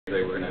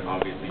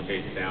obviously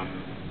chased it down.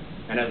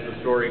 And as the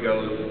story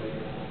goes,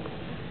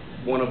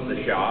 one of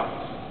the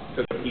shots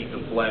took a piece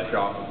of flesh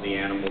off of the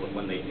animal that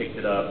when they picked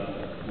it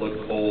up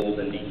looked old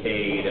and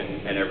decayed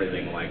and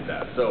everything like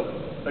that. So,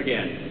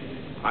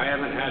 again, I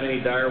haven't had any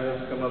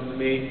direwolves come up to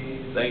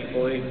me,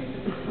 thankfully.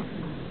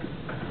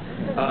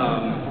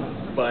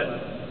 But,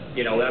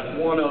 you know, that's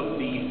one of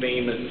the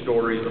famous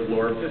stories of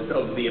lore, just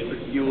of the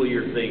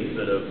peculiar things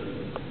that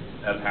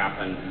have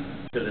happened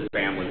to this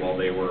family while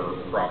they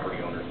were property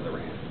owners of the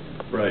ranch.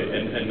 Right,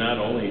 and not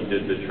only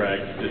did the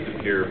tracks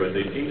disappear, but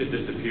they seemed to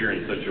disappear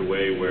in such a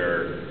way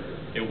where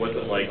it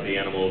wasn't like the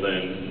animal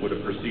then would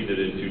have proceeded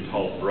into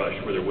tall brush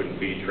where there wouldn't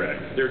be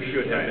tracks. There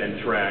should have been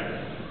tracks.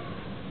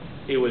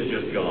 It was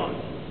just gone.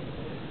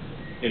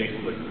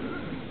 Inexplicably.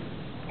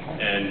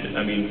 And,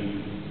 I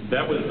mean,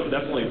 that was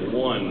definitely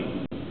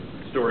one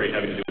story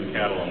having to do with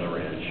cattle on the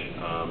ranch.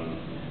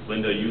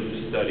 Linda,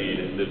 you've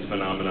studied this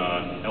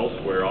phenomena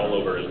elsewhere, all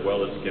over, as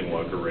well as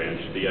Skinwalker Ranch,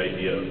 the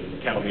idea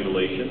of cattle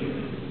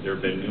mutilation. There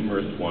have been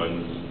numerous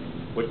ones.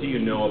 What do you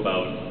know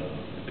about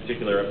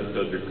particular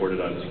episodes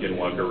reported on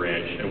Skinwalker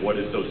Ranch, and what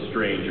is so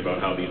strange about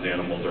how these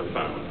animals are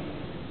found?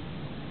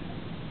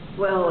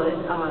 Well,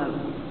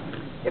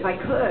 if I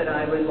could,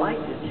 I would like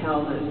to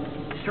tell the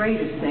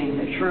strangest thing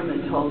that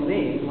Sherman told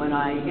me when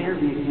I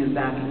interviewed him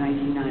back in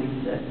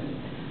 1996.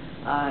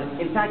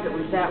 In fact, it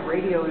was that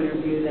radio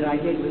interview that I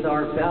did with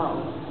Art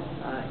Bell,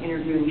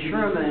 interviewing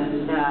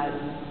Sherman, that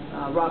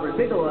Robert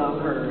Bigelow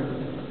heard,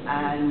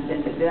 and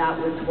that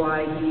was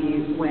why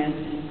he went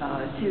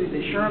to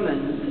the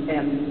Shermans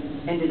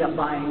and ended up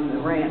buying the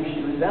ranch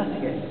to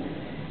investigate.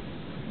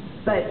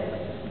 But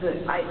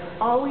I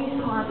always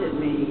haunted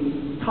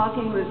me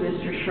talking with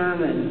Mr.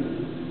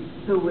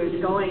 Sherman, who was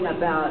going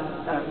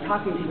about,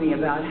 talking to me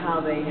about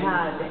how they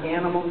had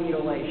animal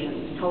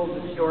mutilations, told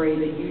the story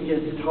that you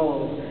just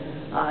told.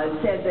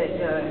 Said that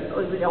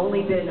it had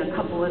only been a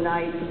couple of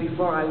nights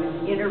before I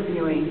was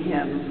interviewing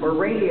him for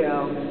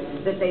radio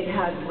that they'd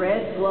had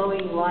red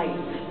glowing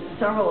lights,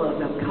 several of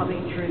them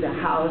coming through the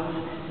house.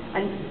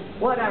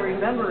 And what I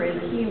remember is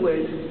he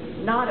was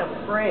not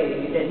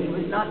afraid, and he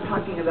was not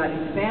talking about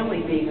his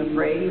family being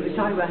afraid. He was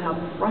talking about how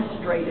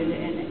frustrated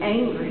and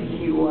angry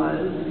he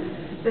was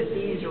that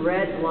these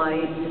red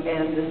lights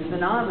and this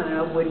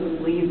phenomena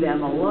wouldn't leave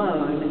them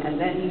alone.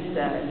 And then he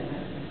said,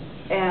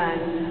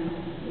 and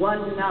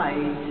one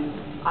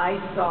night, I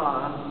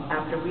saw,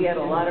 after we had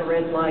a lot of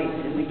red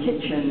lights in the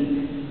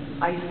kitchen,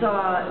 I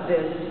saw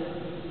this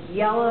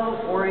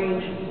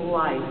yellow-orange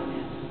light,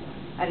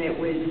 and it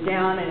was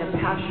down in a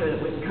pasture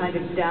that was kind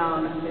of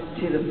down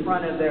to the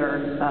front of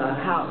their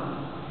house.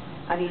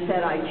 And he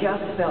said, I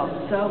just felt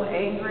so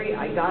angry,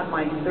 I got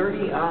my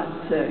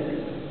 .30-06,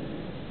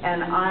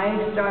 and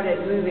I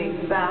started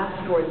moving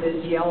fast toward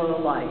this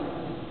yellow light.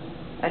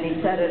 And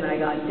he said, and I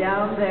got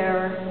down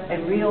there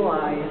and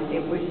realized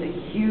it was a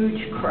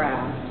huge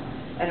craft,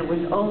 and it was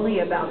only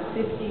about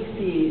 50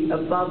 feet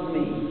above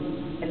me,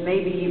 and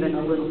maybe even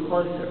a little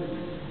closer.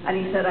 And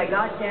he said, I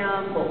got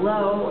down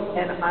below,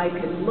 and I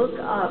could look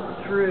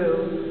up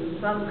through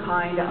some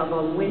kind of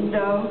a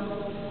window,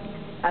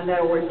 and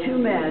there were two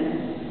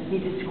men. He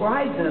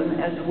described them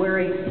as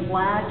wearing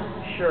plaid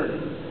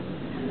shirts,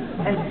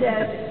 and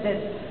said that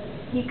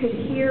he could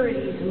hear in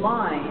his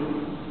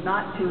mind,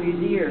 not to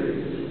his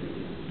ears,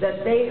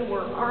 that they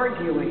were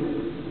arguing,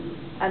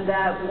 and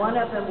that one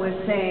of them was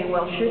saying,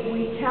 well, should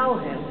we tell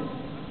him?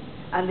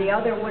 And the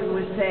other one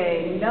was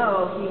saying,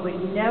 no, he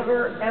would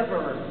never,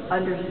 ever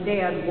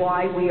understand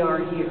why we are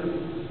here.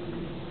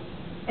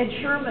 And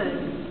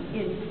Sherman,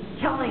 in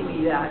telling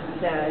me that,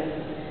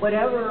 said,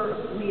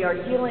 whatever we are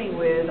dealing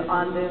with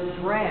on this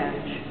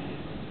ranch,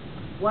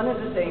 one of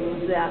the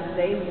things that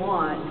they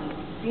want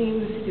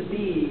seems to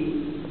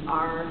be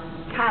our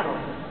cattle.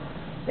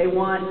 They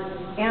want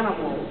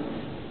animals.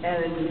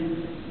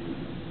 And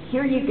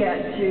here you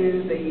get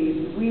to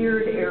the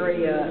weird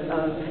area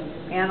of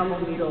animal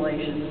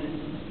mutilations.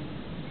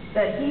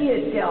 That he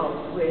had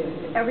dealt with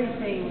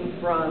everything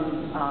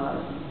from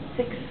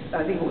six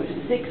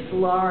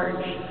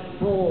large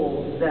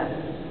bulls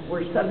that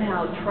were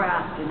somehow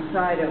trapped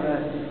inside of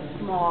a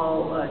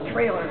small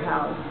trailer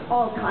house,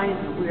 all kinds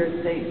of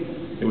weird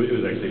things. It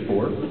was actually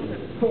four?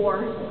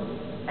 Four.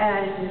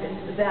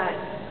 And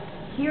that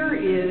here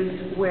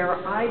is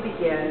where I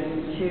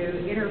began to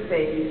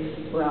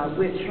interface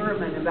with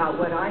Sherman about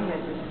what I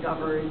had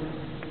discovered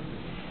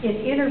in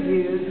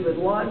interviews with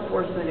law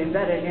enforcement and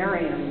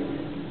veterinarians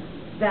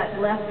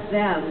that left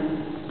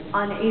them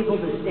unable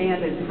to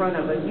stand in front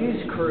of a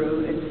news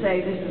crew and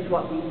say this is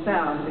what we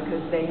found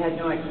because they had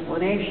no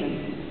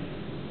explanation.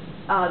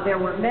 There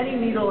were many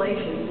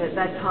mutilations at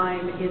that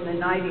time in the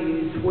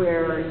 90s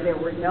where there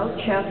were no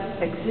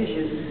chest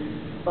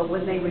excisions, but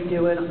when they would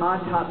do an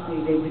autopsy,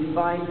 they would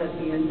find that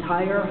the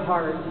entire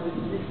heart was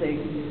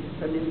missing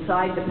from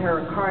inside the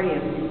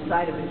pericardium,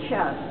 inside of the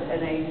chest,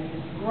 and a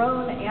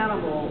grown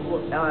animal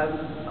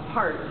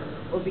heart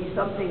will be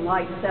something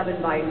like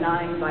 7 by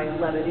 9 by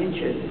 11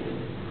 inches.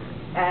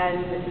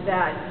 And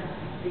that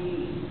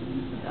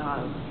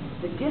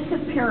the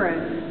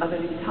disappearance of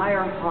an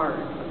entire heart,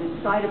 of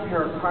inside a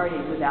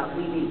pericardium without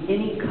leaving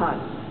any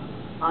cuts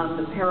on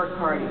the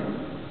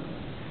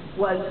pericardium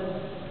was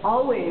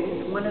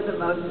always one of the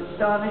most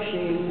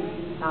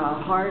astonishing,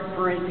 hard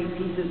forensic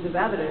pieces of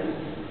evidence.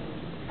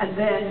 And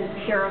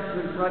then sheriffs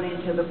would run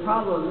into the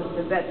problem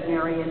that the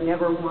veterinarian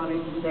never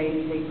wanted to say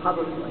anything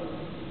publicly.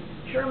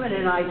 Sherman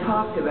and I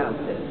talked about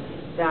this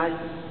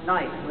that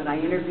night when I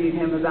interviewed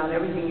him about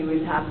everything that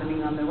was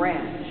happening on the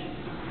ranch.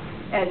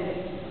 And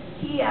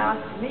he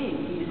asked me,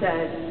 he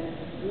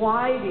said,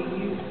 why do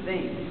you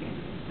think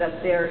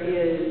that there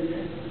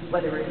is,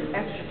 whether it's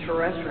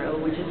extraterrestrial,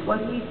 which is what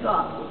he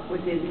thought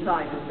was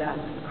inside of that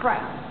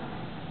craft,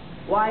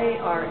 why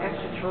are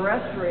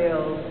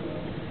extraterrestrials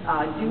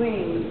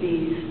doing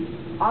these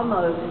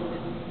almost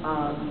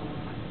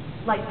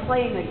like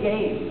playing a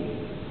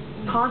game,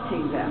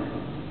 taunting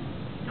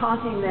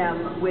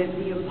them with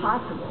the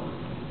impossible?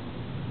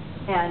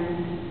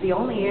 And the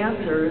only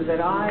answer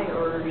that I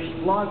or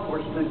law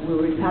enforcement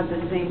where we've had the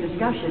same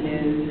discussion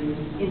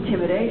is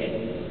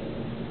intimidation.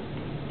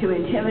 To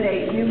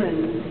intimidate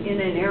humans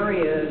in an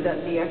area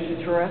that the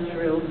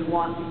extraterrestrials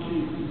want to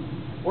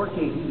keep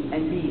working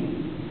and being.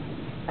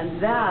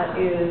 And that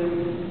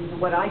is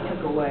what I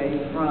took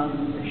away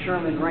from the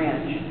Sherman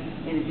Ranch,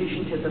 in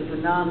addition to the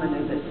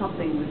phenomena that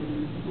something was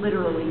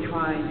literally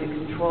trying to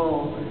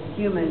control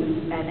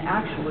humans and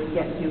actually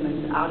get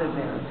humans out of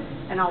there.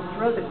 And I'll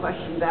throw the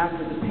question back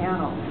to the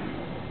panel.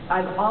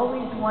 I've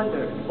always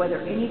wondered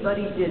whether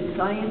anybody did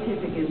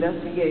scientific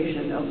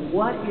investigation of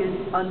what is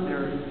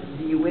under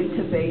the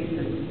Uinta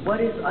Basin,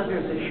 what is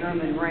under the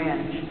Sherman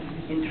Ranch,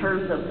 in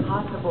terms of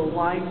possible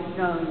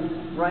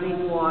limestone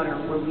running water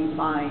where we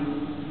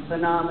find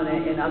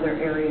phenomena in other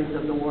areas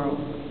of the world.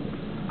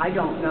 I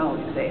don't know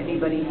if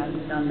anybody has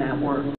done that work.